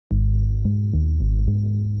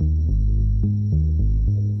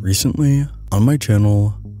Recently, on my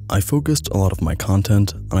channel, I focused a lot of my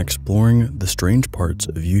content on exploring the strange parts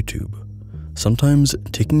of YouTube, sometimes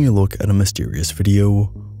taking a look at a mysterious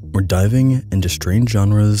video or diving into strange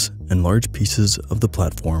genres and large pieces of the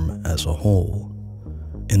platform as a whole.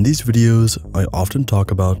 In these videos, I often talk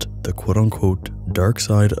about the quote-unquote dark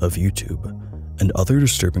side of YouTube and other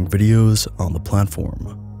disturbing videos on the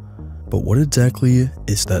platform. But what exactly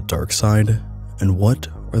is that dark side, and what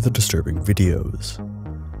are the disturbing videos?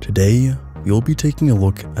 Today, you'll be taking a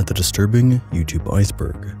look at the disturbing YouTube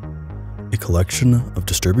Iceberg, a collection of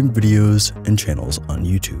disturbing videos and channels on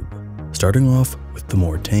YouTube, starting off with the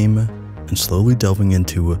more tame and slowly delving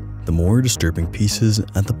into the more disturbing pieces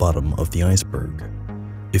at the bottom of the iceberg.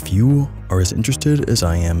 If you are as interested as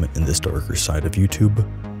I am in this darker side of YouTube,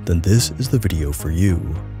 then this is the video for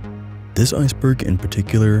you. This iceberg in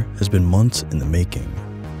particular has been months in the making,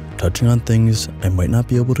 touching on things I might not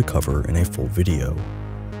be able to cover in a full video.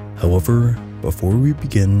 However, before we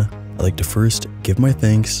begin, I'd like to first give my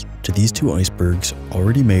thanks to these two icebergs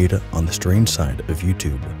already made on the strange side of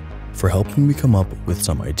YouTube for helping me come up with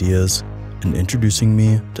some ideas and introducing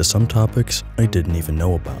me to some topics I didn't even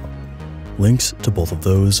know about. Links to both of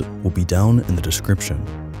those will be down in the description.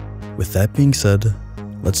 With that being said,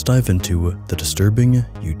 let's dive into the disturbing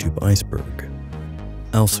YouTube iceberg.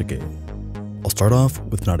 Elsagate. I'll start off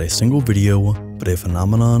with not a single video, but a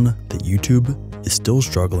phenomenon that YouTube is still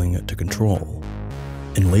struggling to control.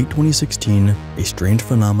 In late 2016, a strange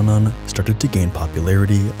phenomenon started to gain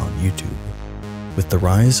popularity on YouTube. With the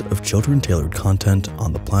rise of children-tailored content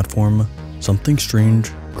on the platform, something strange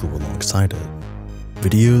grew alongside it.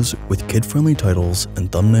 Videos with kid-friendly titles and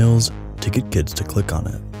thumbnails to get kids to click on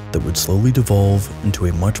it that would slowly devolve into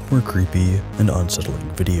a much more creepy and unsettling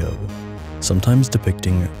video, sometimes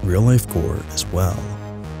depicting real-life gore as well.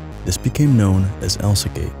 This became known as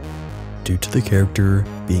Elsagate, due to the character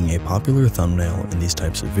being a popular thumbnail in these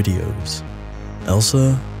types of videos.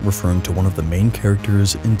 Elsa referring to one of the main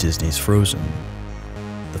characters in Disney's Frozen.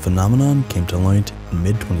 The phenomenon came to light in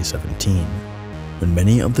mid-2017, when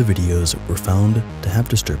many of the videos were found to have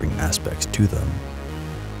disturbing aspects to them.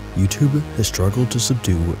 YouTube has struggled to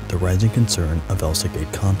subdue the rising concern of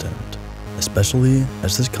Elsagate content, especially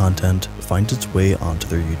as this content finds its way onto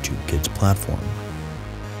their YouTube Kids platform.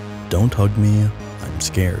 Don't hug me, I'm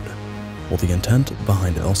scared. While the intent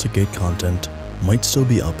behind Elsagate content might still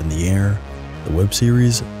be up in the air, the web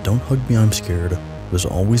series Don't Hug Me I'm Scared was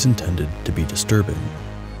always intended to be disturbing.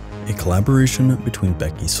 A collaboration between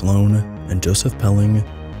Becky Sloan and Joseph Pelling,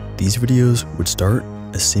 these videos would start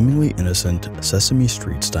as seemingly innocent Sesame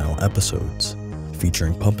Street-style episodes,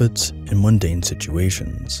 featuring puppets in mundane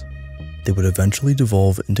situations. They would eventually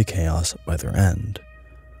devolve into chaos by their end,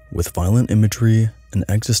 with violent imagery and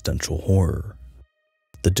existential horror.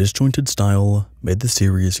 The disjointed style made the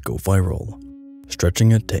series go viral,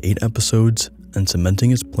 stretching it to 8 episodes and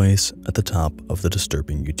cementing its place at the top of the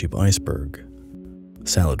disturbing YouTube iceberg.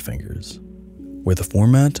 Salad Fingers. Where the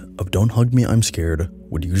format of Don't Hug Me I'm Scared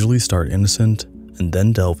would usually start innocent and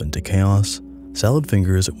then delve into chaos, Salad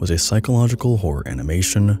Fingers was a psychological horror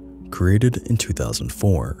animation created in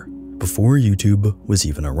 2004, before YouTube was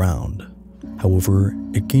even around. However,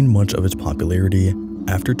 it gained much of its popularity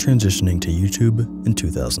after transitioning to YouTube in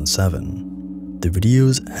 2007. The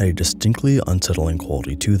videos had a distinctly unsettling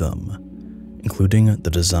quality to them, including the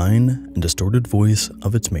design and distorted voice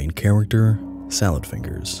of its main character, Salad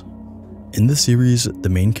Fingers. In the series, the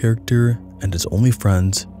main character and his only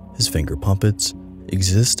friends, his finger puppets,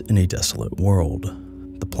 exist in a desolate world.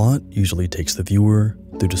 The plot usually takes the viewer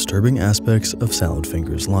through disturbing aspects of Salad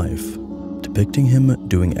Fingers' life, depicting him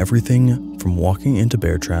doing everything from walking into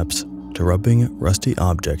bear traps to rubbing rusty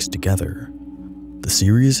objects together. The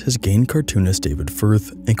series has gained cartoonist David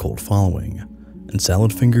Firth a cult following, and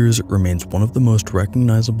Salad Fingers remains one of the most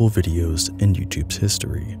recognizable videos in YouTube's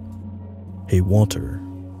history. Hey Walter.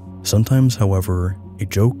 Sometimes, however, a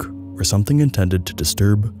joke or something intended to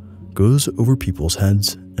disturb goes over people's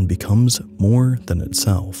heads and becomes more than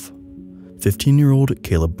itself. 15-year-old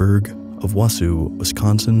Caleb Berg of Wausau,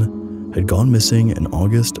 Wisconsin, had gone missing in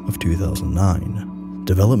August of 2009.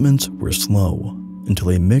 Developments were slow until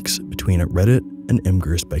a mix between Reddit and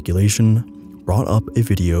Imgur speculation brought up a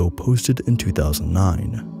video posted in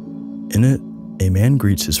 2009. In it, a man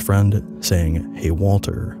greets his friend saying, "Hey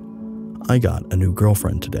Walter, I got a new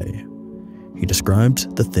girlfriend today." He describes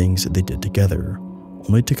the things they did together,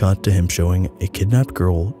 only to cut to him showing a kidnapped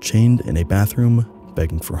girl chained in a bathroom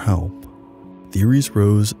begging for help. Theories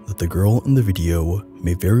rose that the girl in the video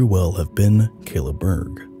may very well have been Caleb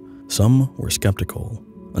Berg. Some were skeptical,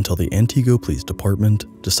 until the Antigo Police Department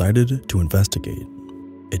decided to investigate.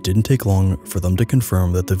 It didn't take long for them to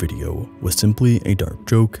confirm that the video was simply a dark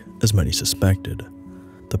joke, as many suspected.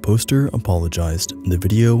 The poster apologized and the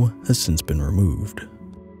video has since been removed.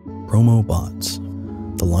 Promo bots.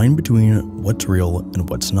 The line between what's real and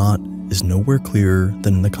what's not is nowhere clearer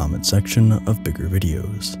than in the comment section of bigger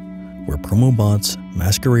videos, where promo bots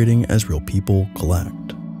masquerading as real people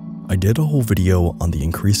collect. I did a whole video on the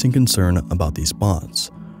increasing concern about these bots,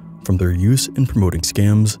 from their use in promoting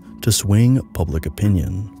scams to swaying public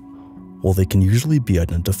opinion. While they can usually be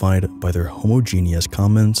identified by their homogeneous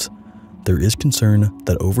comments, there is concern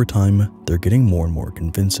that over time they're getting more and more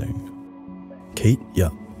convincing. Kate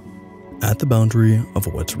Yup. At the boundary of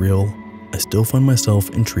what's real, I still find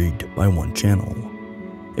myself intrigued by one channel.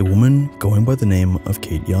 A woman going by the name of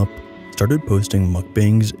Kate Yup started posting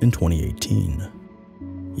mukbangs in 2018.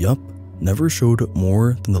 Yup never showed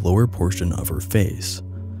more than the lower portion of her face,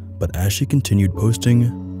 but as she continued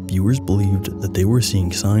posting, viewers believed that they were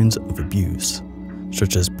seeing signs of abuse,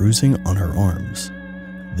 such as bruising on her arms.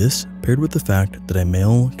 This, paired with the fact that a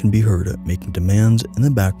male can be heard making demands in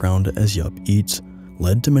the background as Yup eats,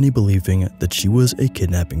 led to many believing that she was a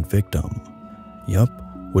kidnapping victim. Yup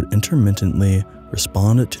would intermittently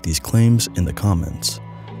respond to these claims in the comments,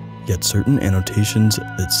 yet certain annotations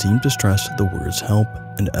that seemed to stress the words help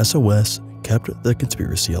and SOS kept the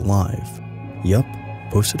conspiracy alive. Yup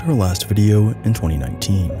posted her last video in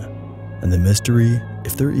 2019, and the mystery,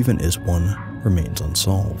 if there even is one, remains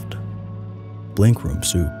unsolved. Blank Room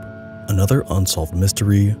Soup. Another unsolved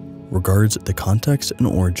mystery regards the context and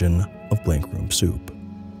origin of Blank Room Soup.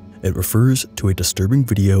 It refers to a disturbing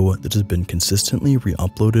video that has been consistently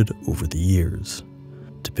re-uploaded over the years.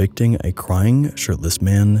 Depicting a crying, shirtless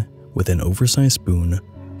man with an oversized spoon,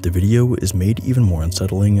 the video is made even more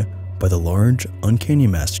unsettling by the large, uncanny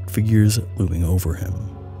masked figures looming over him.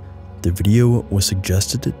 The video was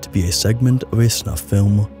suggested to be a segment of a snuff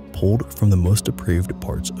film pulled from the most depraved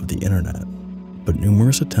parts of the internet, but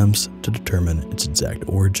numerous attempts to determine its exact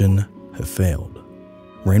origin have failed.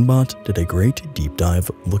 Rainbot did a great deep dive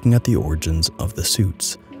looking at the origins of the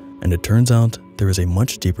suits, and it turns out there is a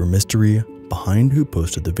much deeper mystery behind who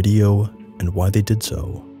posted the video and why they did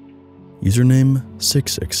so. Username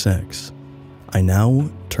 666. I now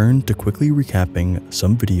turn to quickly recapping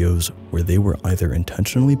some videos where they were either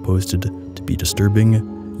intentionally posted to be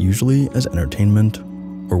disturbing, usually as entertainment,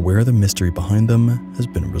 or where the mystery behind them has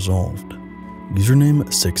been resolved.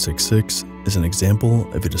 Username 666 is an example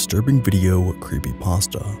of a disturbing video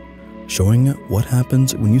creepypasta, showing what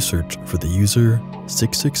happens when you search for the user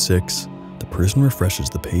 666. The person refreshes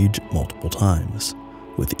the page multiple times,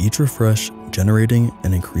 with each refresh generating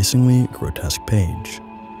an increasingly grotesque page.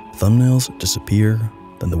 Thumbnails disappear,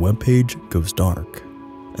 then the web page goes dark,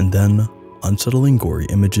 and then unsettling gory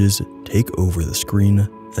images take over the screen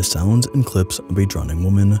as sounds and clips of a drowning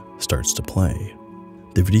woman starts to play.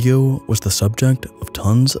 The video was the subject of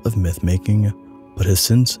tons of myth-making, but has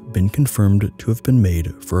since been confirmed to have been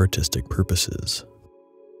made for artistic purposes.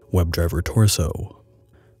 WebDriver Torso.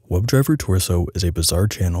 WebDriver Torso is a bizarre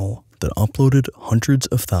channel that uploaded hundreds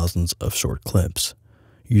of thousands of short clips,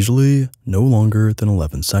 usually no longer than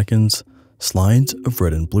 11 seconds. Slides of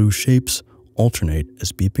red and blue shapes alternate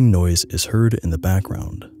as beeping noise is heard in the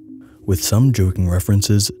background. With some joking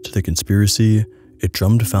references to the conspiracy, it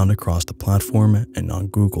drummed found across the platform and on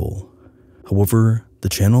Google. However, the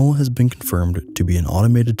channel has been confirmed to be an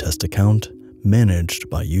automated test account managed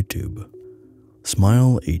by YouTube.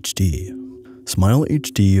 Smile HD. Smile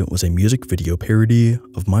HD was a music video parody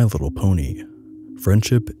of My Little Pony.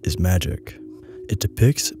 Friendship is Magic. It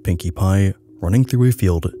depicts Pinkie Pie running through a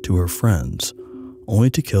field to her friends,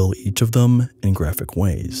 only to kill each of them in graphic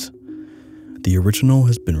ways. The original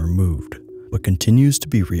has been removed, but continues to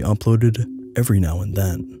be re-uploaded every now and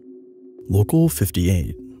then. Local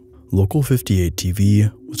 58. Local 58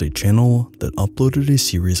 TV was a channel that uploaded a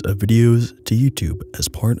series of videos to YouTube as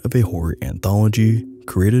part of a horror anthology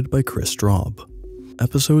created by Chris Straub.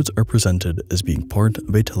 Episodes are presented as being part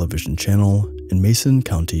of a television channel in Mason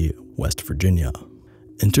County, West Virginia.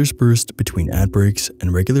 Interspersed between ad breaks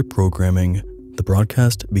and regular programming, the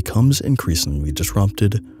broadcast becomes increasingly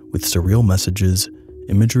disrupted with surreal messages,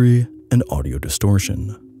 imagery, and audio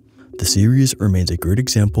distortion. The series remains a great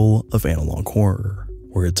example of analog horror,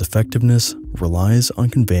 where its effectiveness relies on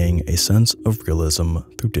conveying a sense of realism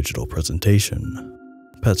through digital presentation.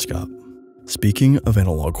 Petscop. Speaking of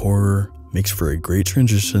analog horror makes for a great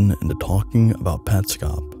transition into talking about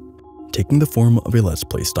Petscop. Taking the form of a Let's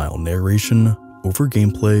Play style narration over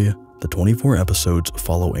gameplay, the 24 episodes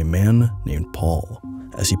follow a man named Paul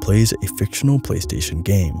as he plays a fictional PlayStation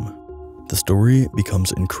game. The story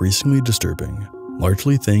becomes increasingly disturbing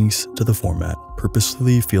largely thanks to the format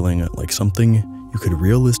purposely feeling like something you could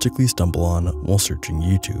realistically stumble on while searching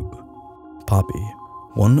YouTube. Poppy.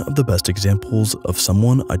 One of the best examples of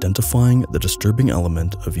someone identifying the disturbing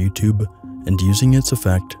element of YouTube and using its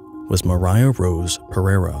effect was Mariah Rose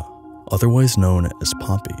Pereira, otherwise known as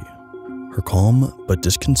Poppy. Her calm but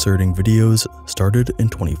disconcerting videos started in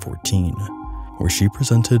 2014, where she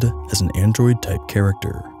presented as an android-type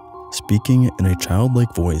character, speaking in a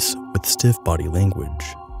childlike voice with stiff body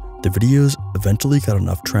language. The videos eventually got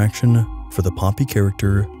enough traction for the Poppy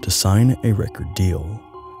character to sign a record deal,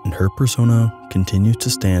 and her persona continues to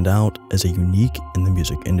stand out as a unique in the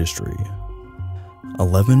music industry.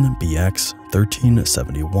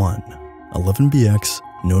 11BX1371. 11BX,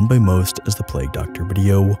 known by most as the Plague Doctor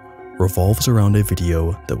video, revolves around a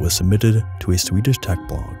video that was submitted to a Swedish tech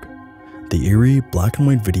blog. The eerie black and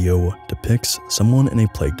white video depicts someone in a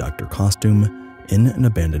Plague Doctor costume in an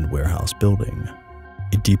abandoned warehouse building.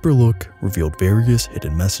 A deeper look revealed various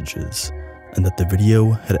hidden messages, and that the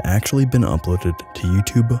video had actually been uploaded to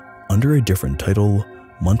YouTube under a different title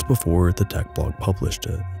months before the tech blog published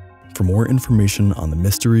it. For more information on the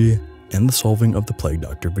mystery and the solving of the Plague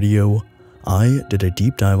Doctor video, I did a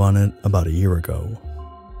deep dive on it about a year ago.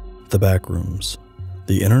 The Backrooms.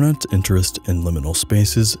 The internet's interest in liminal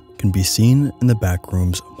spaces can be seen in the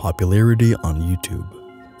Backrooms' popularity on YouTube.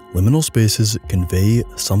 Liminal spaces convey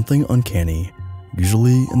something uncanny,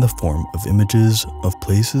 usually in the form of images of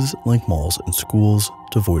places like malls and schools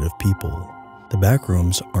devoid of people. The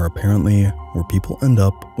Backrooms are apparently where people end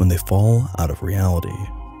up when they fall out of reality,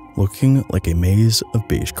 looking like a maze of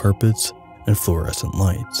beige carpets and fluorescent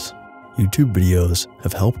lights. YouTube videos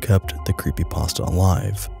have helped keep the creepypasta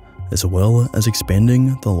alive, as well as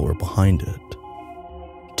expanding the lore behind it.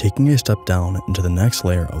 Taking a step down into the next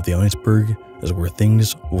layer of the iceberg is where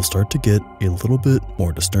things will start to get a little bit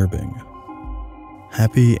more disturbing.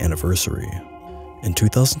 Happy Anniversary. In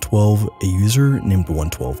 2012, a user named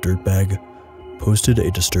 112Dirtbag posted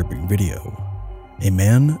a disturbing video. A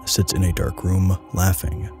man sits in a dark room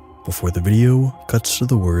laughing before the video cuts to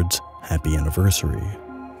the words "Happy Anniversary."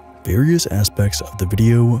 Various aspects of the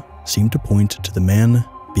video seem to point to the man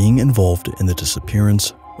being involved in the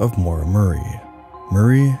disappearance of Maura Murray.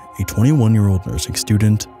 Murray, a 21-year-old nursing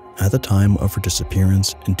student at the time of her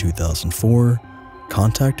disappearance in 2004,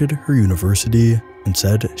 contacted her university and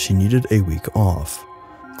said she needed a week off,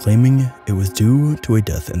 claiming it was due to a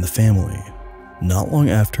death in the family. Not long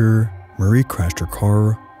after, Murray crashed her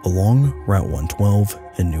car along Route 112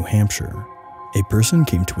 in New Hampshire. A person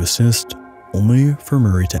came to assist, only for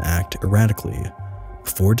Murray to act erratically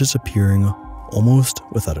before disappearing almost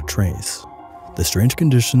without a trace. The strange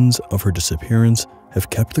conditions of her disappearance have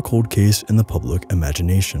kept the cold case in the public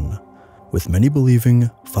imagination, with many believing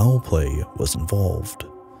foul play was involved.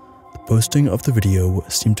 The posting of the video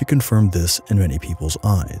seemed to confirm this in many people's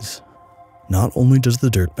eyes. Not only does the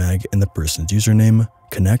dirtbag in the person's username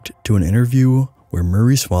connect to an interview where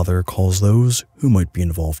Murray's father calls those who might be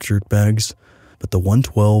involved dirtbags, but the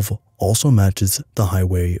 112 also matches the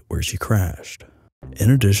highway where she crashed.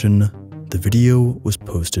 In addition, the video was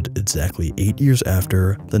posted exactly 8 years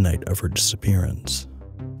after the night of her disappearance.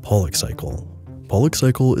 Pollock Cycle. Pollock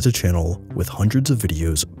Cycle is a channel with hundreds of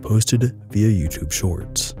videos posted via YouTube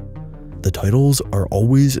Shorts. The titles are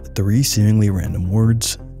always 3 seemingly random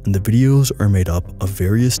words, and the videos are made up of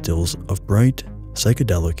various stills of bright,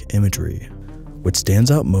 psychedelic imagery. What stands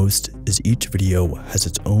out most is each video has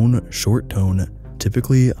its own short tone,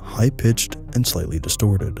 typically high-pitched and slightly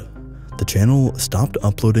distorted. The channel stopped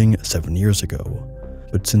uploading 7 years ago,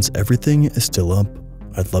 but since everything is still up,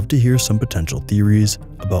 I'd love to hear some potential theories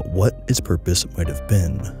about what its purpose might have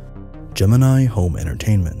been. Gemini Home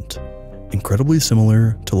Entertainment. Incredibly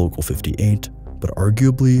similar to Local 58, but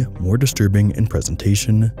arguably more disturbing in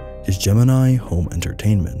presentation, is Gemini Home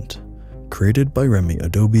Entertainment. Created by Remy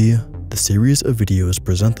Adobe, the series of videos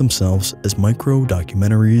present themselves as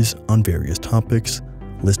micro-documentaries on various topics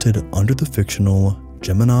listed under the fictional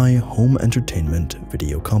Gemini Home Entertainment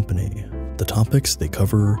video company. The topics they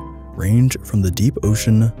cover range from the deep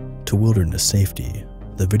ocean to wilderness safety.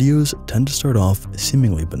 The videos tend to start off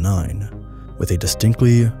seemingly benign, with a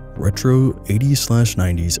distinctly retro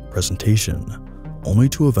 80s/90s presentation, only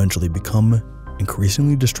to eventually become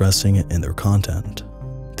increasingly distressing in their content.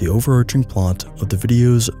 The overarching plot of the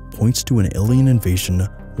videos points to an alien invasion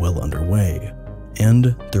well underway,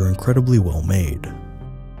 and they're incredibly well made.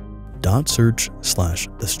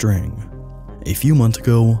 .search/The String. A few months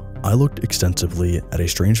ago, I looked extensively at a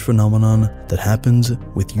strange phenomenon that happens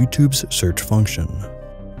with YouTube's search function.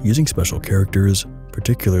 Using special characters,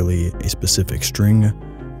 particularly a specific string,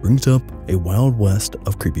 brings up a wild west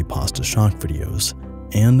of creepypasta shock videos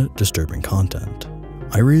and disturbing content.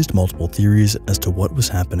 I raised multiple theories as to what was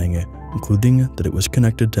happening, including that it was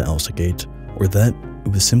connected to Elsagate, or that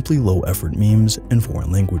it was simply low-effort memes in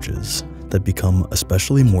foreign languages that become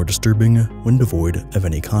especially more disturbing when devoid of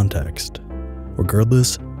any context.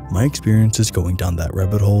 Regardless, my experiences going down that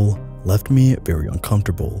rabbit hole left me very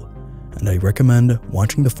uncomfortable, and I recommend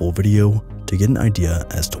watching the full video to get an idea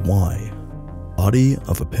as to why. Body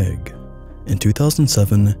of a pig. In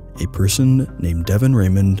 2007, a person named Devin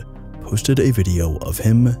Raymond posted a video of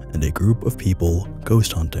him and a group of people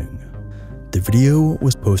ghost hunting. The video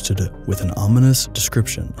was posted with an ominous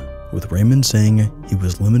description, with Raymond saying he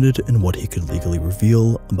was limited in what he could legally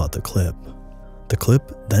reveal about the clip. The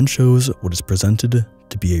clip then shows what is presented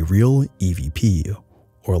to be a real EVP,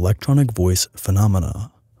 or electronic voice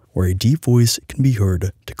phenomena, where a deep voice can be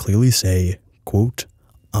heard to clearly say, quote,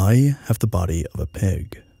 "I have the body of a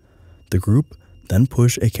pig." The group then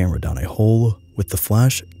push a camera down a hole, with the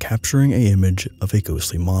flash capturing an image of a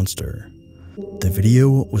ghostly monster. The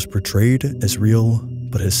video was portrayed as real,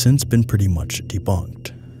 but has since been pretty much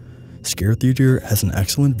debunked. Scare Theater has an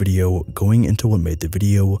excellent video going into what made the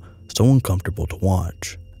video so uncomfortable to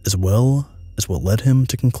watch, as well as what led him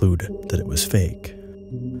to conclude that it was fake.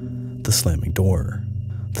 The slamming door.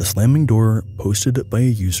 The slamming door, posted by a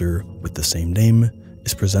user with the same name,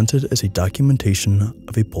 is presented as a documentation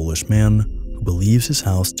of a Polish man who believes his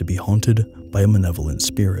house to be haunted by a malevolent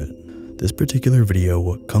spirit. This particular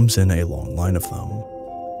video comes in a long line of them.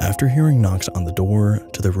 After hearing knocks on the door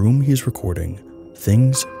to the room he is recording,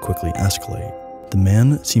 things quickly escalate. The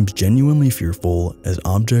man seems genuinely fearful as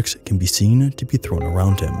objects can be seen to be thrown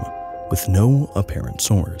around him, with no apparent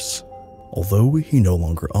source. Although he no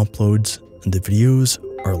longer uploads, and the videos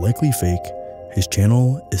are likely fake, his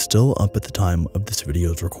channel is still up at the time of this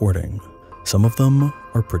video's recording. Some of them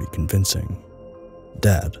are pretty convincing.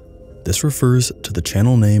 Dad. This refers to the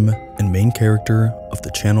channel name and main character of the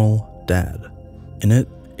channel, Dad. In it,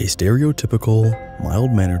 a stereotypical,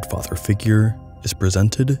 mild-mannered father figure is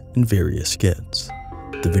presented in various skits.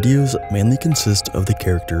 The videos mainly consist of the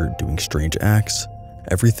character doing strange acts,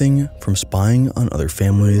 everything from spying on other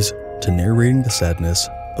families to narrating the sadness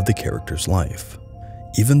of the character's life.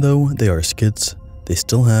 Even though they are skits, they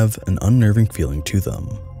still have an unnerving feeling to them.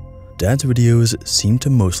 Dad's videos seem to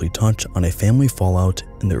mostly touch on a family fallout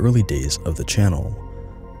in the early days of the channel,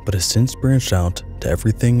 but has since branched out to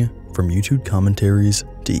everything from YouTube commentaries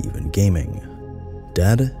to even gaming.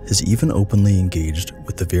 Dad has even openly engaged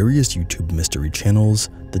with the various YouTube mystery channels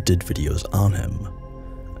that did videos on him,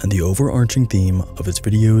 and the overarching theme of his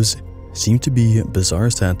videos seemed to be bizarre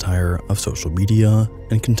satire of social media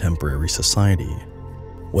and contemporary society.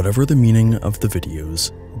 Whatever the meaning of the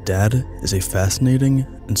videos, Dad is a fascinating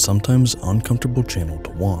and sometimes uncomfortable channel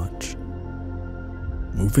to watch.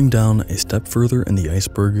 Moving down a step further in the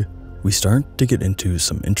iceberg, we start to get into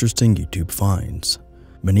some interesting YouTube finds,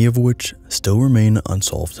 many of which still remain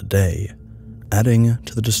unsolved today, adding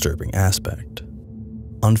to the disturbing aspect.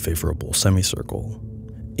 Unfavorable semicircle.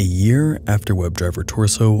 A year after WebDriver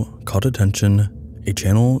Torso caught attention, a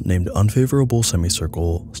channel named Unfavorable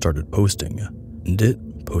Semicircle started posting, and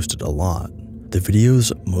it posted a lot. The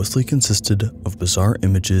videos mostly consisted of bizarre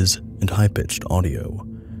images and high-pitched audio,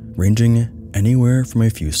 ranging anywhere from a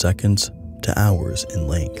few seconds to hours in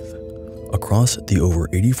length. Across the over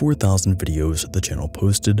 84,000 videos the channel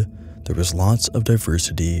posted, there was lots of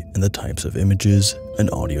diversity in the types of images and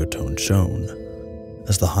audio tones shown.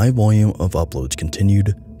 As the high volume of uploads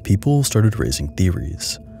continued, people started raising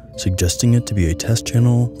theories, suggesting it to be a test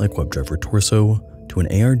channel like WebDriver Torso to an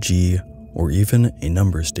ARG or even a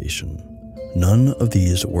numbers station. None of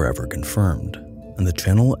these were ever confirmed, and the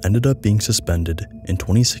channel ended up being suspended in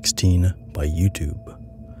 2016 by YouTube.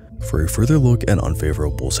 For a further look at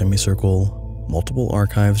Unfavorable Semicircle, multiple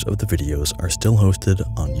archives of the videos are still hosted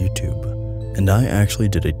on YouTube, and I actually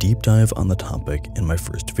did a deep dive on the topic in my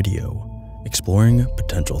first video, exploring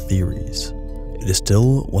potential theories. It is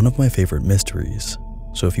still one of my favorite mysteries,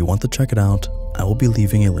 so if you want to check it out, I will be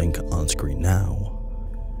leaving a link on screen now.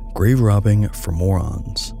 Grave robbing for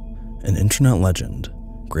morons. An internet legend,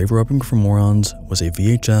 Grave Robbing for Morons was a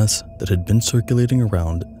VHS that had been circulating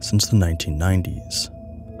around since the 1990s,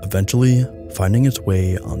 eventually finding its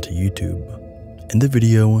way onto YouTube. In the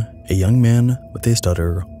video, a young man with a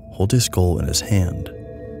stutter holds a skull in his hand,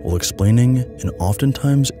 while explaining in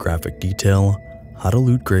oftentimes graphic detail how to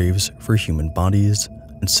loot graves for human bodies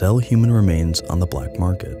and sell human remains on the black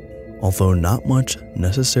market. Although not much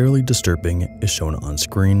necessarily disturbing is shown on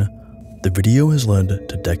screen, the video has led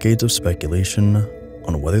to decades of speculation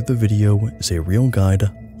on whether the video is a real guide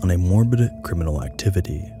on a morbid criminal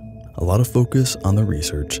activity. A lot of focus on the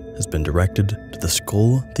research has been directed to the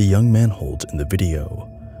skull the young man holds in the video,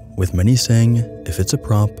 with many saying if it's a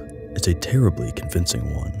prop, it's a terribly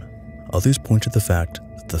convincing one. Others point to the fact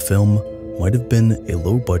that the film might have been a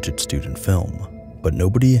low-budget student film, but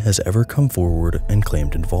nobody has ever come forward and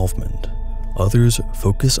claimed involvement. Others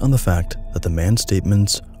focus on the fact that the man's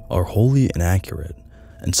statements are wholly inaccurate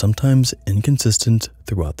and sometimes inconsistent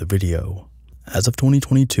throughout the video. As of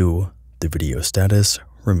 2022, the video status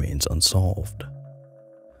remains unsolved.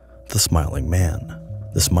 The Smiling Man.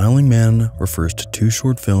 The Smiling Man refers to two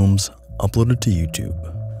short films uploaded to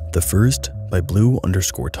YouTube. The first, by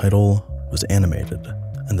blue_title, was animated,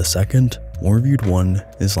 and the second, more viewed one,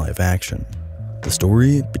 is live action. The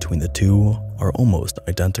story between the two are almost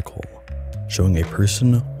identical, showing a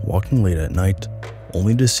person walking late at night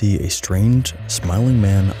only to see a strange, smiling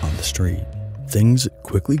man on the street. Things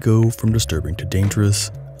quickly go from disturbing to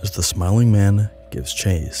dangerous as the smiling man gives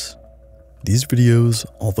chase. These videos,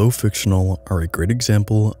 although fictional, are a great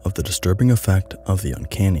example of the disturbing effect of the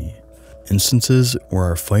uncanny. Instances where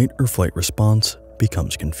our fight or flight response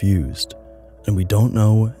becomes confused, and we don't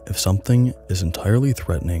know if something is entirely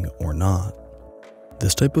threatening or not.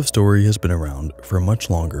 This type of story has been around for much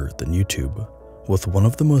longer than YouTube, with one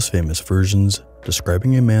of the most famous versions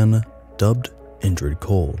describing a man dubbed Injured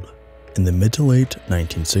Cold. In the mid to late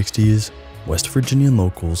 1960s, West Virginian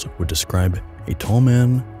locals would describe a tall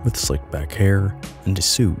man with slicked back hair and a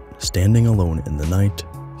suit standing alone in the night,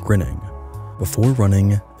 grinning, before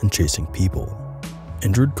running and chasing people.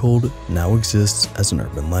 Injured Cold now exists as an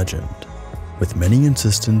urban legend, with many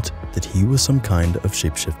insistent that he was some kind of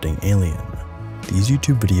shape-shifting alien. These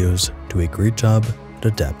YouTube videos do a great job at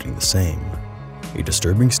adapting the same. A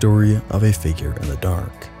disturbing story of a figure in the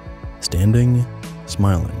dark, standing,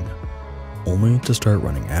 smiling, only to start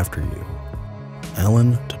running after you.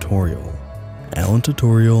 Allen Tutorial. Allen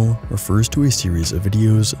Tutorial refers to a series of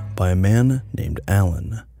videos by a man named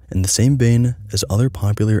Allen, in the same vein as other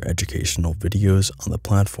popular educational videos on the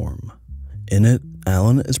platform. In it,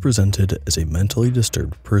 Allen is presented as a mentally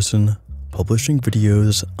disturbed person publishing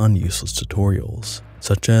videos on useless tutorials,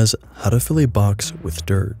 such as how to fill a box with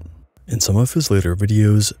dirt. In some of his later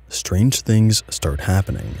videos, strange things start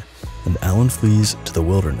happening, and Allen flees to the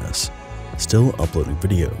wilderness, still uploading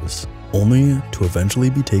videos, only to eventually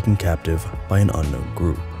be taken captive by an unknown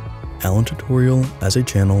group. Allen Tutorial as a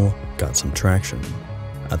channel got some traction.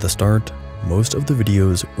 At the start, most of the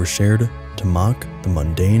videos were shared to mock the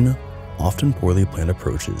mundane, often poorly planned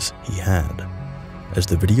approaches he had. As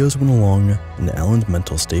the videos went along and Allen's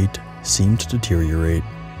mental state seemed to deteriorate,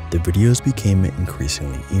 the videos became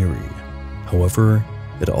increasingly eerie. However,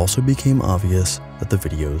 it also became obvious that the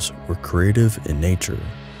videos were creative in nature,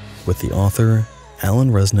 with the author,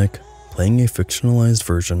 Alan Resnick, playing a fictionalized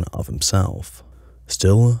version of himself.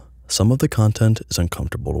 Still, some of the content is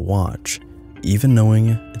uncomfortable to watch, even knowing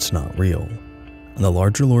it's not real, and the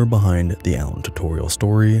larger lore behind the Allen Tutorial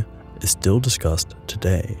story is still discussed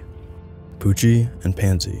today. Poochie and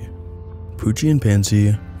Pansy. Poochie and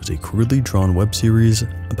Pansy was a crudely drawn web series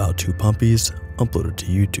about two puppies uploaded to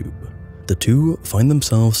YouTube. The two find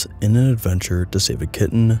themselves in an adventure to save a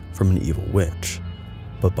kitten from an evil witch,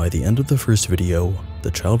 but by the end of the first video, the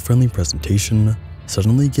child-friendly presentation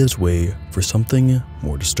suddenly gives way for something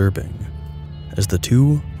more disturbing. As the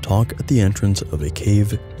two talk at the entrance of a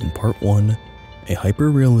cave in part 1, a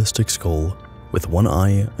hyper-realistic skull with one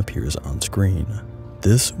eye appears on screen.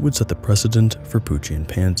 This would set the precedent for Poochie and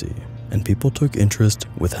Pansy, and people took interest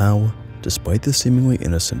with how, despite the seemingly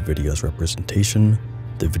innocent video's representation,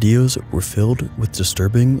 the videos were filled with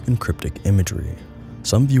disturbing and cryptic imagery.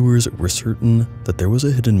 Some viewers were certain that there was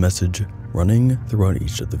a hidden message running throughout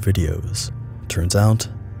each of the videos. Turns out,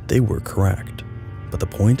 they were correct, but the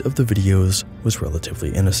point of the videos was relatively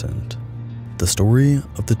innocent. The story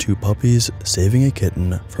of the two puppies saving a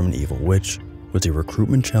kitten from an evil witch was a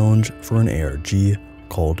recruitment challenge for an ARG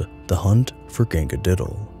called The Hunt for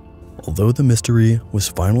Gangadiddle. Although the mystery was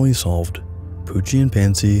finally solved, Poochie and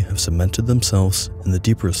Pansy have cemented themselves in the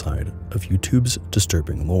deeper side of YouTube's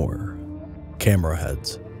disturbing lore. Camera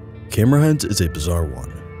Heads. Camera Heads is a bizarre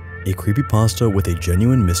one, a creepypasta with a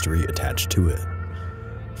genuine mystery attached to it.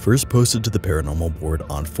 First posted to the paranormal board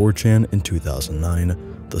on 4chan in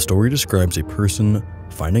 2009, the story describes a person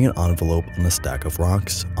finding an envelope on a stack of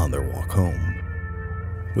rocks on their walk home.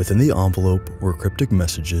 Within the envelope were cryptic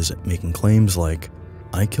messages making claims like,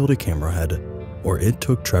 "I killed a camera head," or "It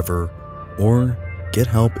took Trevor," or "Get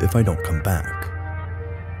help if I don't come back."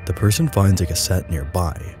 The person finds a cassette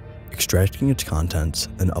nearby, extracting its contents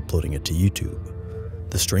and uploading it to YouTube.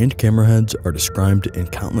 The strange camera heads are described in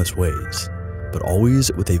countless ways, but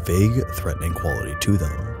always with a vague, threatening quality to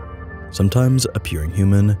them. Sometimes appearing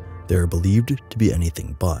human, they are believed to be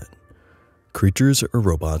anything but creatures or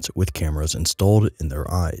robots with cameras installed in their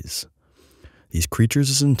eyes. These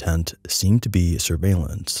creatures' intent seem to be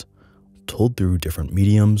surveillance. Told through different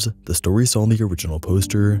mediums, the story saw the original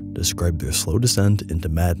poster describe their slow descent into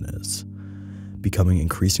madness, becoming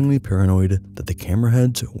increasingly paranoid that the camera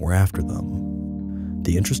heads were after them.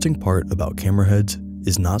 The interesting part about camera heads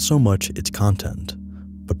is not so much its content,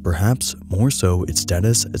 but perhaps more so its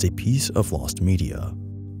status as a piece of lost media.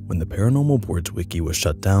 When the Paranormal Boards wiki was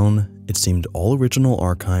shut down, it seemed all original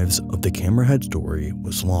archives of the camera head story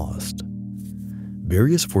was lost.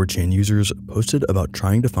 Various 4chan users posted about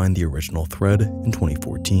trying to find the original thread in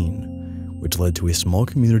 2014, which led to a small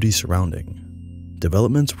community surrounding.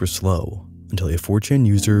 Developments were slow until a 4chan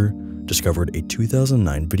user discovered a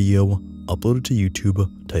 2009 video uploaded to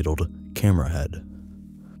YouTube titled Camera Head.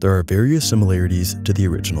 There are various similarities to the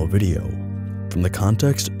original video, from the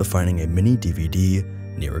context of finding a mini DVD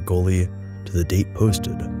near a goalie to the date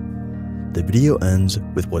posted. The video ends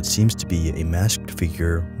with what seems to be a masked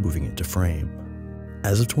figure moving into frame.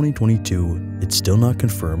 As of 2022, it's still not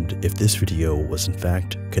confirmed if this video was in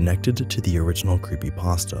fact connected to the original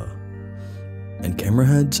creepypasta. And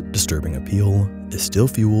Camerahead's disturbing appeal is still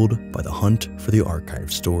fueled by the hunt for the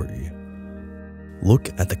archived story. Look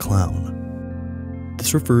at the Clown.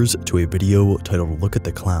 This refers to a video titled Look at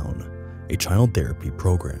the Clown, a child therapy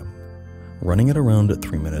program. Running at around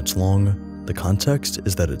 3 minutes long, the context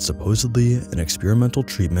is that it's supposedly an experimental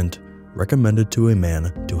treatment recommended to a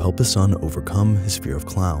man to help his son overcome his fear of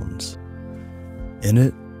clowns. In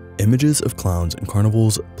it, images of clowns and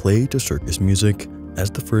carnivals play to circus music as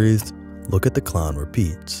the phrase, "Look at the clown"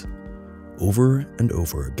 repeats, over and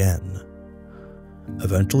over again.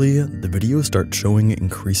 Eventually, the video starts showing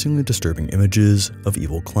increasingly disturbing images of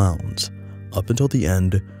evil clowns, up until the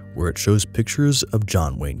end where it shows pictures of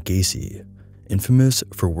John Wayne Gacy, infamous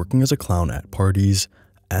for working as a clown at parties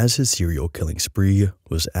as his serial killing spree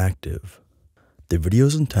was active. The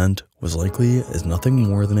video's intent was likely as nothing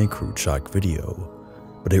more than a crude shock video,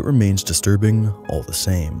 but it remains disturbing all the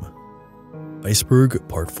same. Iceberg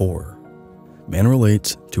Part 4. Man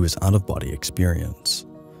relates to his out-of-body experience.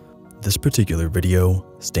 This particular video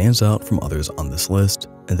stands out from others on this list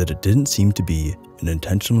in that it didn't seem to be an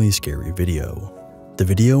intentionally scary video. The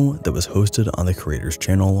video that was hosted on the creator's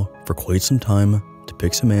channel for quite some time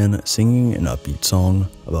depicts a man singing an upbeat song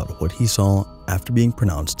about what he saw after being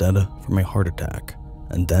pronounced dead from a heart attack,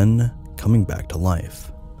 and then coming back to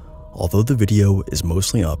life. Although the video is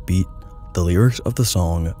mostly upbeat, the lyrics of the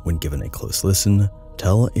song, when given a close listen,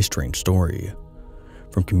 tell a strange story.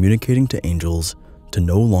 From communicating to angels to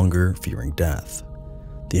no longer fearing death.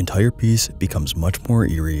 The entire piece becomes much more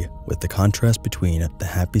eerie with the contrast between the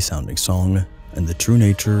happy-sounding song and the true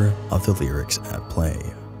nature of the lyrics at play.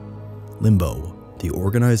 Limbo, the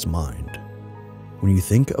organized mind. When you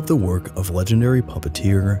think of the work of legendary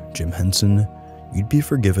puppeteer Jim Henson, you'd be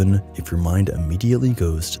forgiven if your mind immediately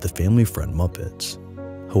goes to the family friend Muppets.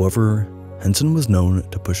 However, Henson was known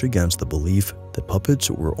to push against the belief that puppets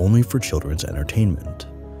were only for children's entertainment,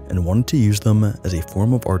 and wanted to use them as a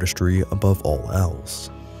form of artistry above all else.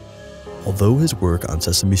 Although his work on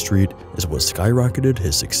Sesame Street is what skyrocketed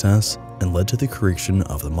his success and led to the creation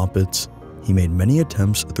of the Muppets, he made many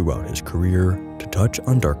attempts throughout his career to touch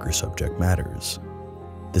on darker subject matters.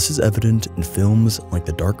 This is evident in films like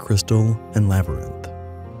The Dark Crystal and Labyrinth,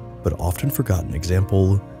 but often forgotten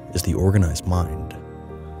example is The Organized Mind.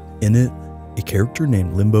 In it, a character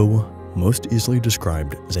named Limbo, most easily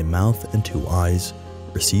described as a mouth and two eyes,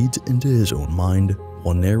 recedes into his own mind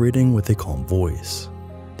while narrating with a calm voice.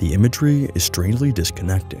 The imagery is strangely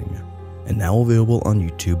disconnecting, and now available on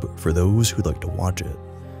YouTube for those who'd like to watch it.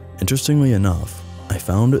 Interestingly enough, I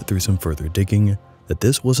found through some further digging that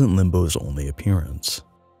this wasn't Limbo's only appearance.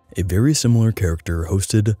 A very similar character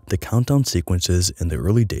hosted the countdown sequences in the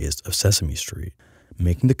early days of Sesame Street,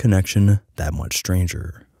 making the connection that much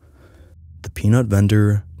stranger. The Peanut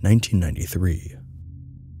Vendor, 1993.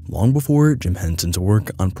 Long before Jim Henson's work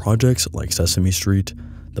on projects like Sesame Street,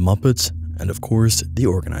 The Muppets, and of course, The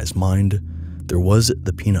Organized Mind, there was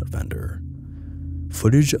The Peanut Vendor.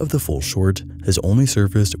 Footage of the full short has only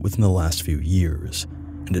surfaced within the last few years,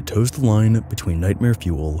 and it toes the line between nightmare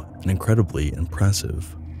fuel and incredibly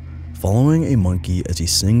impressive. Following a monkey as he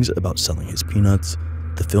sings about selling his peanuts,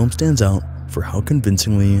 the film stands out for how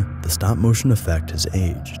convincingly the stop-motion effect has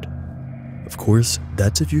aged. Of course,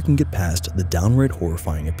 that's if you can get past the downright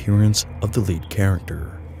horrifying appearance of the lead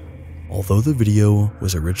character. Although the video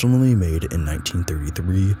was originally made in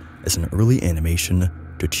 1933 as an early animation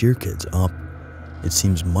to cheer kids up, it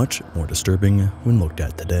seems much more disturbing when looked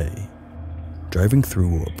at today. Driving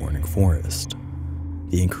through a burning forest.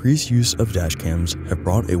 The increased use of dashcams have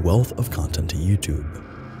brought a wealth of content to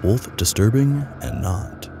YouTube, both disturbing and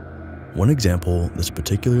not. One example that's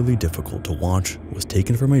particularly difficult to watch was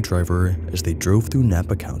taken from a driver as they drove through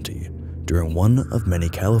Napa County during one of many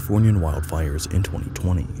Californian wildfires in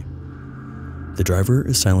 2020. The driver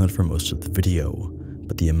is silent for most of the video,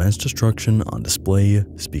 but the immense destruction on display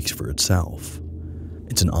speaks for itself.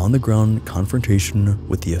 It's an on-the-ground confrontation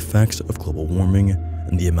with the effects of global warming,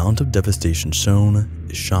 and the amount of devastation shown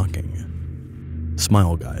is shocking.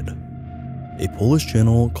 Smile Guide. A Polish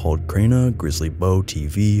channel called Krana Grizzly Bow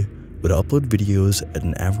TV would upload videos at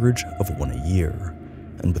an average of one a year,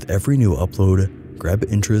 and with every new upload, grab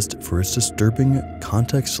interest for its disturbing,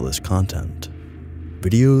 contextless content.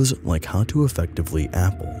 Videos like how to effectively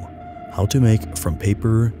apple, how to make from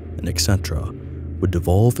paper, and etc. would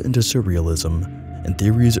devolve into surrealism, and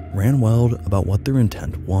theories ran wild about what their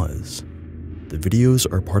intent was. The videos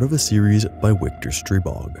are part of a series by Victor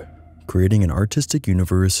Strebog, creating an artistic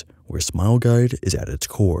universe where Smile Guide is at its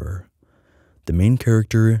core. The main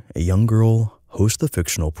character, a young girl, hosts the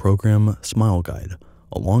fictional program Smile Guide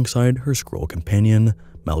alongside her squirrel companion,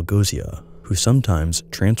 Malgosia, who sometimes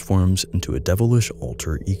transforms into a devilish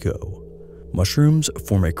alter ego. Mushrooms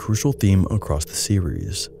form a crucial theme across the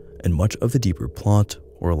series, and much of the deeper plot,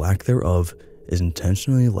 or lack thereof, is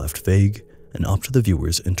intentionally left vague and up to the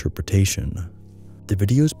viewer's interpretation. The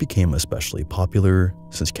videos became especially popular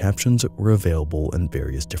since captions were available in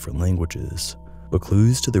various different languages, but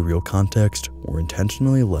clues to the real context were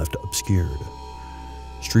intentionally left obscured.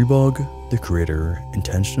 Strebog, the creator,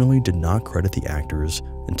 intentionally did not credit the actors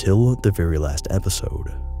until the very last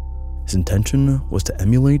episode. His intention was to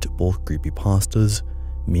emulate both creepypastas,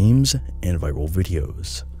 memes, and viral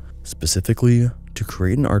videos, specifically to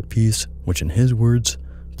create an art piece which, in his words,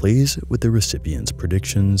 plays with the recipient's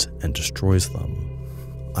predictions and destroys them.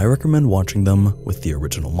 I recommend watching them with the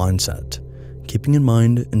original mindset, keeping in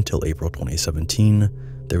mind until April 2017,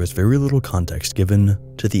 there was very little context given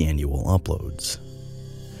to the annual uploads.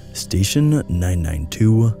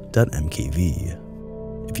 Station992.mkv.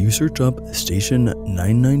 If you search up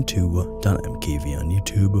Station992.mkv on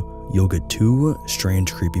YouTube, you'll get two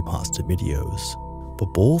strange creepypasta videos,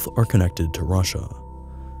 but both are connected to Russia.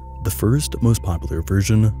 The first, most popular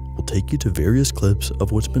version will take you to various clips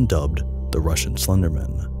of what's been dubbed the Russian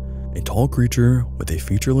Slenderman, a tall creature with a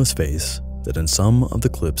featureless face that in some of the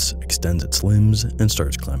clips extends its limbs and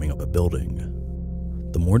starts climbing up a building.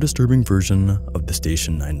 The more disturbing version of the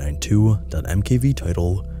Station992.mkv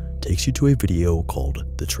title takes you to a video called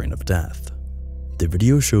The Train of Death. The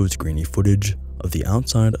video shows grainy footage of the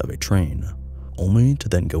outside of a train, only to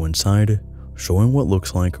then go inside, showing what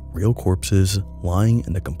looks like real corpses lying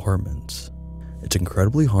in the compartments. It's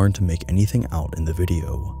incredibly hard to make anything out in the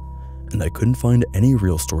video, and I couldn't find any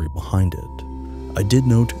real story behind it. I did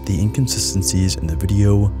note the inconsistencies in the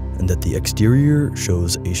video and that the exterior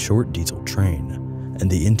shows a short diesel train,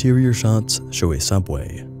 and the interior shots show a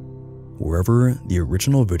subway. Wherever the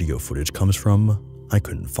original video footage comes from, I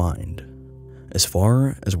couldn't find. As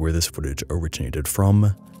far as where this footage originated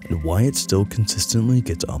from, and why it still consistently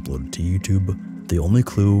gets uploaded to YouTube, the only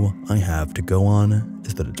clue I have to go on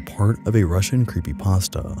is that it's part of a Russian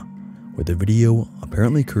creepypasta, where the video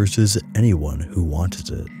apparently curses anyone who watches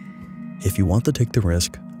it. If you want to take the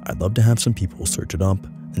risk, I'd love to have some people search it up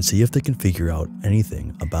and see if they can figure out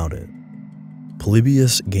anything about it.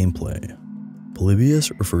 Polybius gameplay.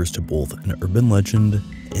 Polybius refers to both an urban legend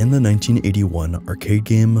and the 1981 arcade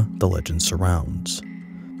game The Legend Surrounds.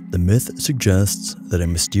 The myth suggests that a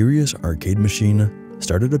mysterious arcade machine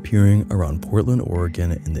started appearing around Portland,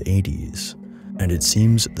 Oregon in the 80s, and it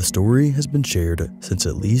seems the story has been shared since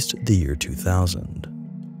at least the year 2000.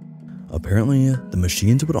 Apparently, the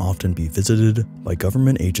machines would often be visited by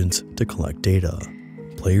government agents to collect data.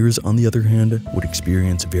 Players, on the other hand, would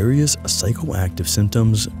experience various psychoactive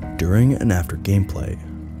symptoms during and after gameplay,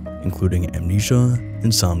 including amnesia,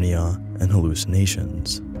 insomnia, and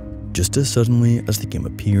hallucinations. Just as suddenly as the game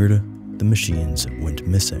appeared, the machines went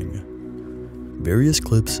missing. Various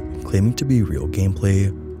clips claiming to be real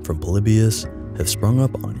gameplay from Polybius have sprung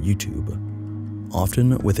up on YouTube,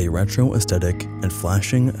 often with a retro aesthetic and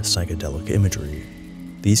flashing psychedelic imagery.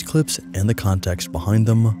 These clips and the context behind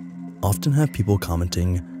them often have people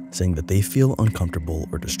commenting saying that they feel uncomfortable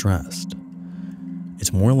or distressed.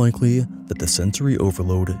 It's more likely that the sensory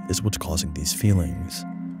overload is what's causing these feelings.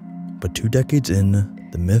 But 2 decades in,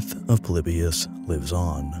 the myth of Polybius lives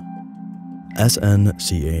on.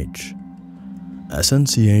 SNCH.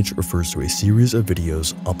 SNCH refers to a series of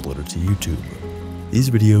videos uploaded to YouTube. These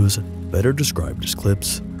videos better described as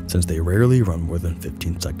clips since they rarely run more than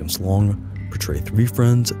 15 seconds long, portray three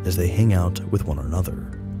friends as they hang out with one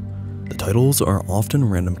another. The titles are often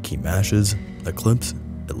random key mashes. The clips,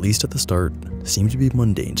 at least at the start, seem to be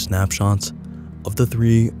mundane snapshots of the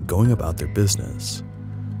three going about their business.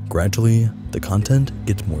 Gradually, the content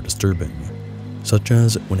gets more disturbing, such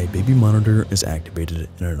as when a baby monitor is activated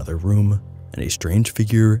in another room and a strange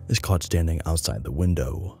figure is caught standing outside the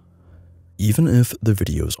window. Even if the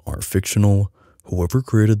videos are fictional, whoever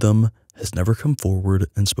created them has never come forward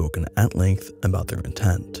and spoken at length about their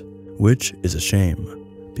intent, which is a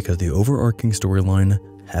shame, because the overarching storyline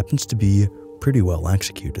happens to be pretty well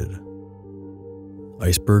executed.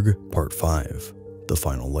 Iceberg Part 5, The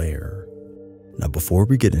Final Layer. Now before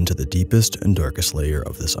we get into the deepest and darkest layer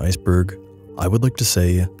of this iceberg, I would like to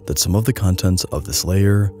say that some of the contents of this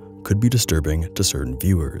layer could be disturbing to certain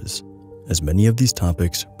viewers, as many of these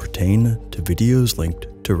topics pertain to videos linked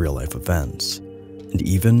to real-life events, and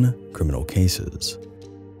even criminal cases.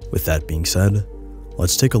 With that being said,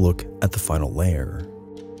 let's take a look at the final layer.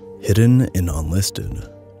 Hidden and unlisted.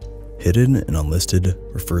 Hidden and unlisted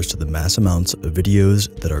refers to the mass amounts of videos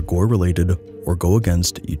that are gore-related or go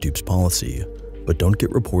against YouTube's policy, but don't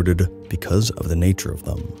get reported because of the nature of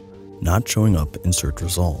them, not showing up in search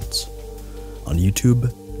results. On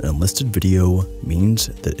YouTube, an unlisted video means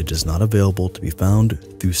that it is not available to be found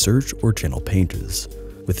through search or channel pages,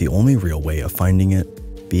 with the only real way of finding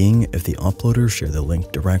it being if the uploader share the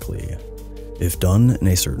link directly. If done in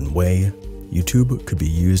a certain way, YouTube could be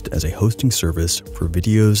used as a hosting service for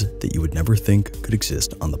videos that you would never think could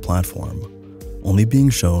exist on the platform, only being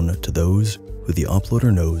shown to those who the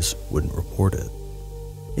uploader knows wouldn't report it.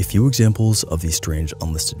 A few examples of these strange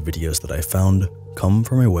unlisted videos that I found come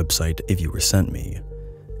from a website a viewer sent me,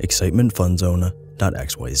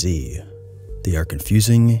 excitementfunzone.xyz. They are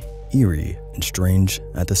confusing, eerie, and strange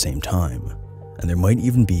at the same time, and there might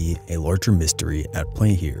even be a larger mystery at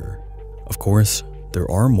play here. Of course, there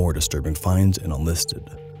are more disturbing finds in unlisted,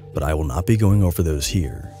 but I will not be going over those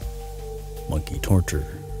here. Monkey torture.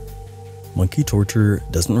 Monkey torture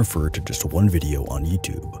doesn't refer to just one video on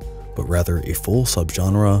YouTube, but rather a full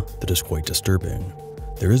subgenre that is quite disturbing.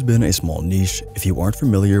 There has been a small niche. If you aren't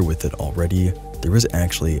familiar with it already, there is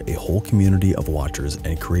actually a whole community of watchers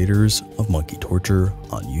and creators of monkey torture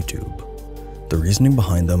on YouTube. The reasoning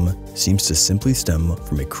behind them seems to simply stem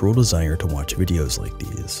from a cruel desire to watch videos like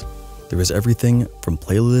these. There is everything from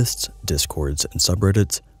playlists, discords, and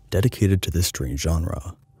subreddits dedicated to this strange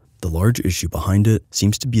genre. The large issue behind it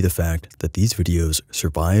seems to be the fact that these videos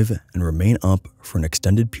survive and remain up for an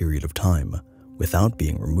extended period of time without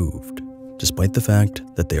being removed, despite the fact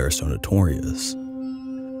that they are so notorious.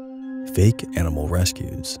 Fake animal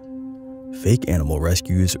rescues. Fake animal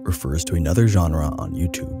rescues refers to another genre on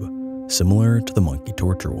YouTube, similar to the monkey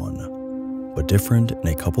torture one, but different in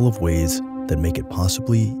a couple of ways that make it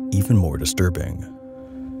possibly even more disturbing.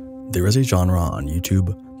 There is a genre on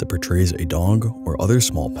YouTube that portrays a dog or other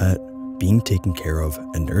small pet being taken care of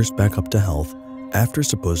and nursed back up to health after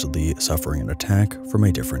supposedly suffering an attack from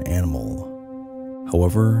a different animal.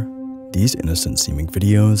 However, these innocent-seeming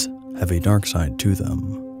videos have a dark side to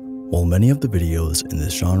them. While many of the videos in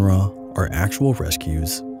this genre are actual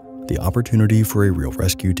rescues, the opportunity for a real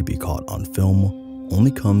rescue to be caught on film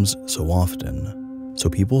only comes so often, so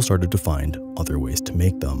people started to find other ways to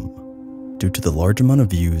make them. Due to the large amount of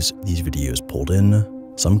views these videos pulled in,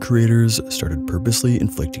 some creators started purposely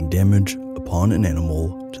inflicting damage upon an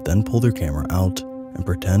animal to then pull their camera out and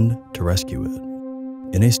pretend to rescue it.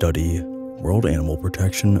 In a study, World Animal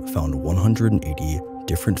Protection found 180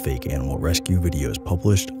 different fake animal rescue videos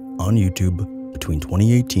published on YouTube between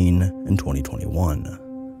 2018 and 2021.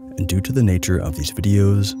 And due to the nature of these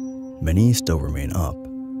videos, many still remain up,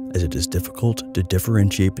 as it is difficult to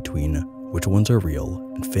differentiate between which ones are real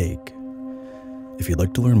and fake. If you'd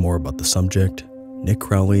like to learn more about the subject, Nick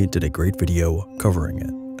Crowley did a great video covering it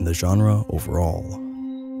and the genre overall.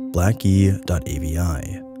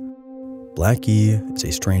 Blackie.avi. Blackie is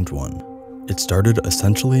a strange one. It started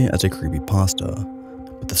essentially as a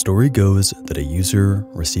creepypasta, but the story goes that a user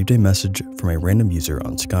received a message from a random user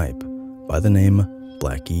on Skype by the name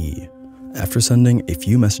Blackie. After sending a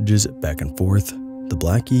few messages back and forth, the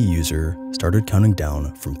Blackie user started counting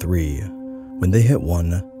down from 3. When they hit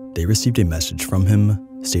 1, they received a message from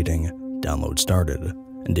him stating "download started,"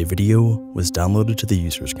 and a video was downloaded to the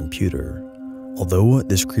user's computer. Although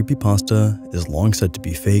this creepypasta is long said to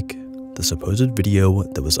be fake, the supposed video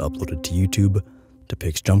that was uploaded to YouTube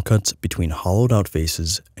depicts jump cuts between hollowed out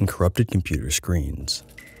faces and corrupted computer screens.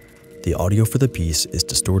 The audio for the piece is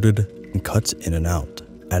distorted and cuts in and out,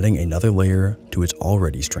 adding another layer to its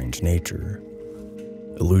already strange nature.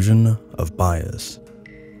 Illusion of Bias.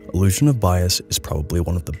 Illusion of Bias is probably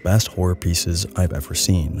one of the best horror pieces I've ever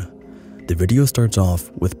seen. The video starts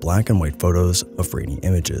off with black and white photos of rainy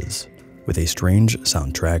images, with a strange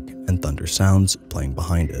soundtrack and thunder sounds playing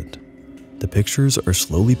behind it. The pictures are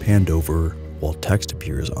slowly panned over while text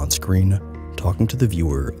appears on screen, talking to the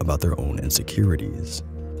viewer about their own insecurities.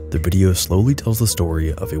 The video slowly tells the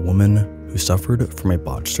story of a woman who suffered from a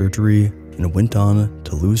botched surgery and went on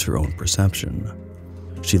to lose her own perception.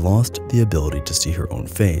 She lost the ability to see her own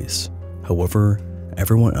face, however,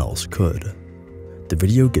 everyone else could. The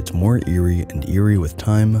video gets more eerie and eerie with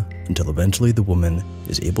time until eventually the woman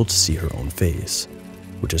is able to see her own face,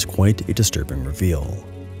 which is quite a disturbing reveal.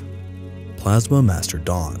 Plasma Master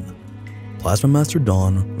Dawn. Plasma Master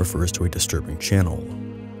Dawn refers to a disturbing channel,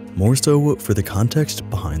 more so for the context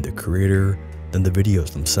behind the creator than the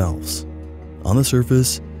videos themselves. On the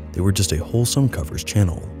surface, they were just a wholesome covers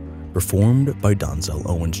channel, performed by Donzel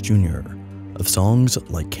Owens Jr. of songs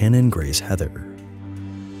like Canon Gray's Heather.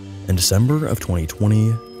 In December of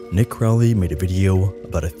 2020, Nick Crowley made a video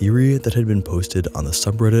about a theory that had been posted on the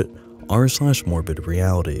subreddit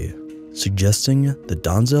r/morbidreality, suggesting that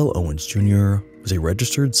Donzel Owens Jr. was a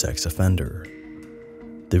registered sex offender.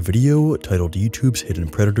 The video, titled YouTube's Hidden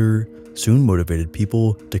Predator, soon motivated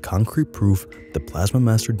people to concrete proof that Plasma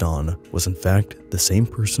Master Dawn was in fact the same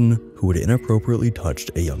person who had inappropriately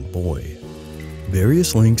touched a young boy.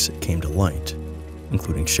 Various links came to light,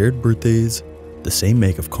 including shared birthdays, the same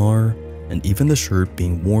make of car, and even the shirt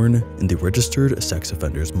being worn in the registered sex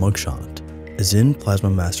offender's mugshot, as in Plasma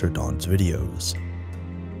Master Dawn's videos.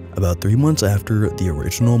 About 3 months after the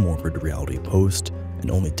original Morbid Reality post,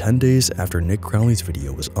 and only 10 days after Nick Crowley's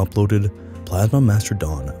video was uploaded, Plasma Master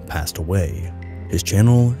Dawn passed away. His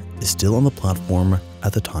channel is still on the platform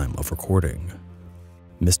at the time of recording.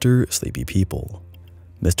 Mr. Sleepy People.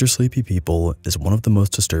 Mr. Sleepy People is one of the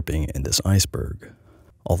most disturbing in this iceberg.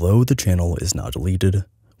 Although the channel is now deleted,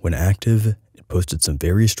 when active, it posted some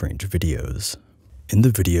very strange videos. In the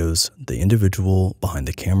videos, the individual behind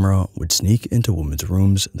the camera would sneak into women's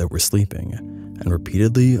rooms that were sleeping and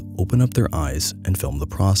repeatedly open up their eyes and film the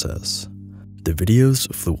process. The videos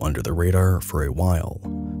flew under the radar for a while,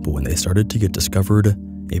 but when they started to get discovered,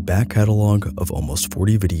 a back catalog of almost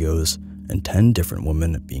 40 videos and 10 different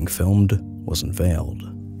women being filmed was unveiled.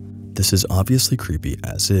 This is obviously creepy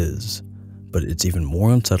as is, but it's even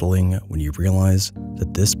more unsettling when you realize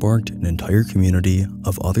that this sparked an entire community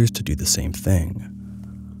of others to do the same thing.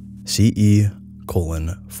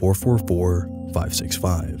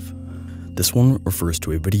 CE:444565. This one refers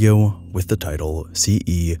to a video with the title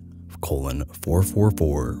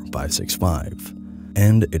CE:444565,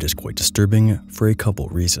 and it is quite disturbing for a couple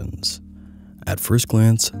reasons. At first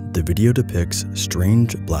glance, the video depicts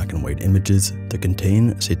strange black and white images that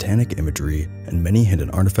contain satanic imagery and many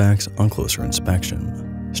hidden artifacts on closer inspection.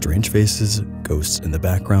 Strange faces, ghosts in the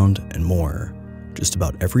background, and more. Just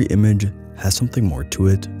about every image has something more to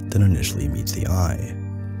it than initially meets the eye.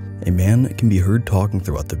 A man can be heard talking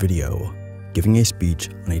throughout the video, giving a speech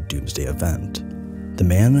on a doomsday event. The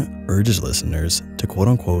man urges listeners to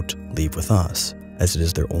quote-unquote leave with us, as it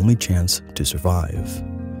is their only chance to survive.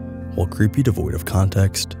 While creepy devoid of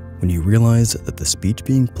context, when you realize that the speech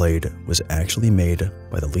being played was actually made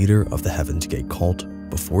by the leader of the Heaven's Gate cult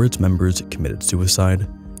before its members committed suicide,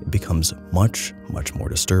 it becomes much more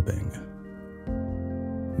disturbing.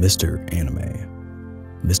 Mr. Anime.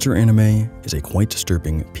 Mr. Anime is a quite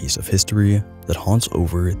disturbing piece of history that haunts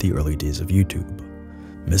over the early days of YouTube.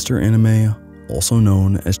 Mr. Anime, also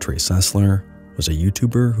known as Trey Sessler, was a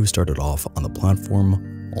YouTuber who started off on the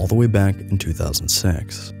platform all the way back in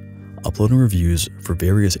 2006, uploading reviews for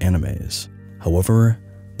various animes. However,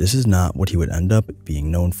 this is not what he would end up being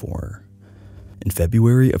known for. In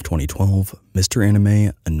February of 2012, Mr.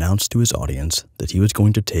 Anime announced to his audience that he was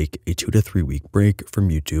going to take a 2 to 3 week break from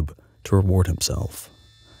YouTube to reward himself.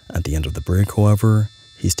 At the end of the break, however,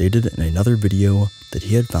 he stated in another video that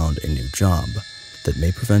he had found a new job that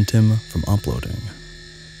may prevent him from uploading.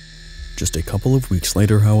 Just a couple of weeks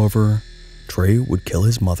later, however, Trey would kill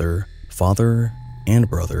his mother, father, and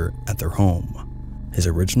brother at their home. His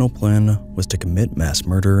original plan was to commit mass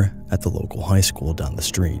murder at the local high school down the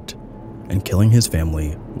street, and killing his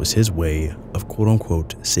family was his way of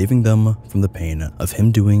quote-unquote saving them from the pain of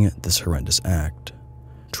him doing this horrendous act.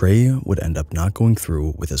 Trey would end up not going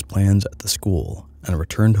through with his plans at the school and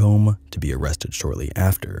returned home to be arrested shortly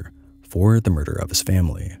after for the murder of his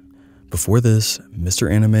family. Before this, Mr.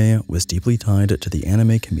 Anime was deeply tied to the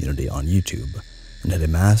anime community on YouTube and had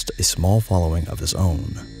amassed a small following of his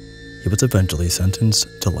own. He was eventually sentenced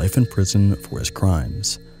to life in prison for his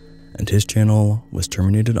crimes, and his channel was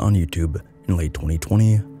terminated on YouTube in in late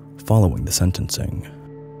 2020 following the sentencing.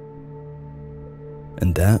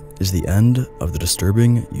 And that is the end of the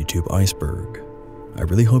disturbing YouTube iceberg. I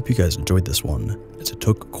really hope you guys enjoyed this one, as it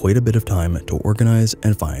took quite a bit of time to organize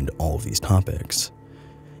and find all of these topics.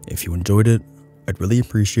 If you enjoyed it, I'd really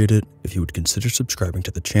appreciate it if you would consider subscribing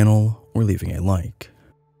to the channel or leaving a like.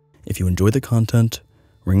 If you enjoy the content,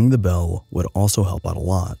 ringing the bell would also help out a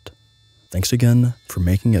lot. Thanks again for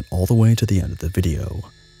making it all the way to the end of the video,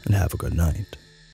 and have a good night.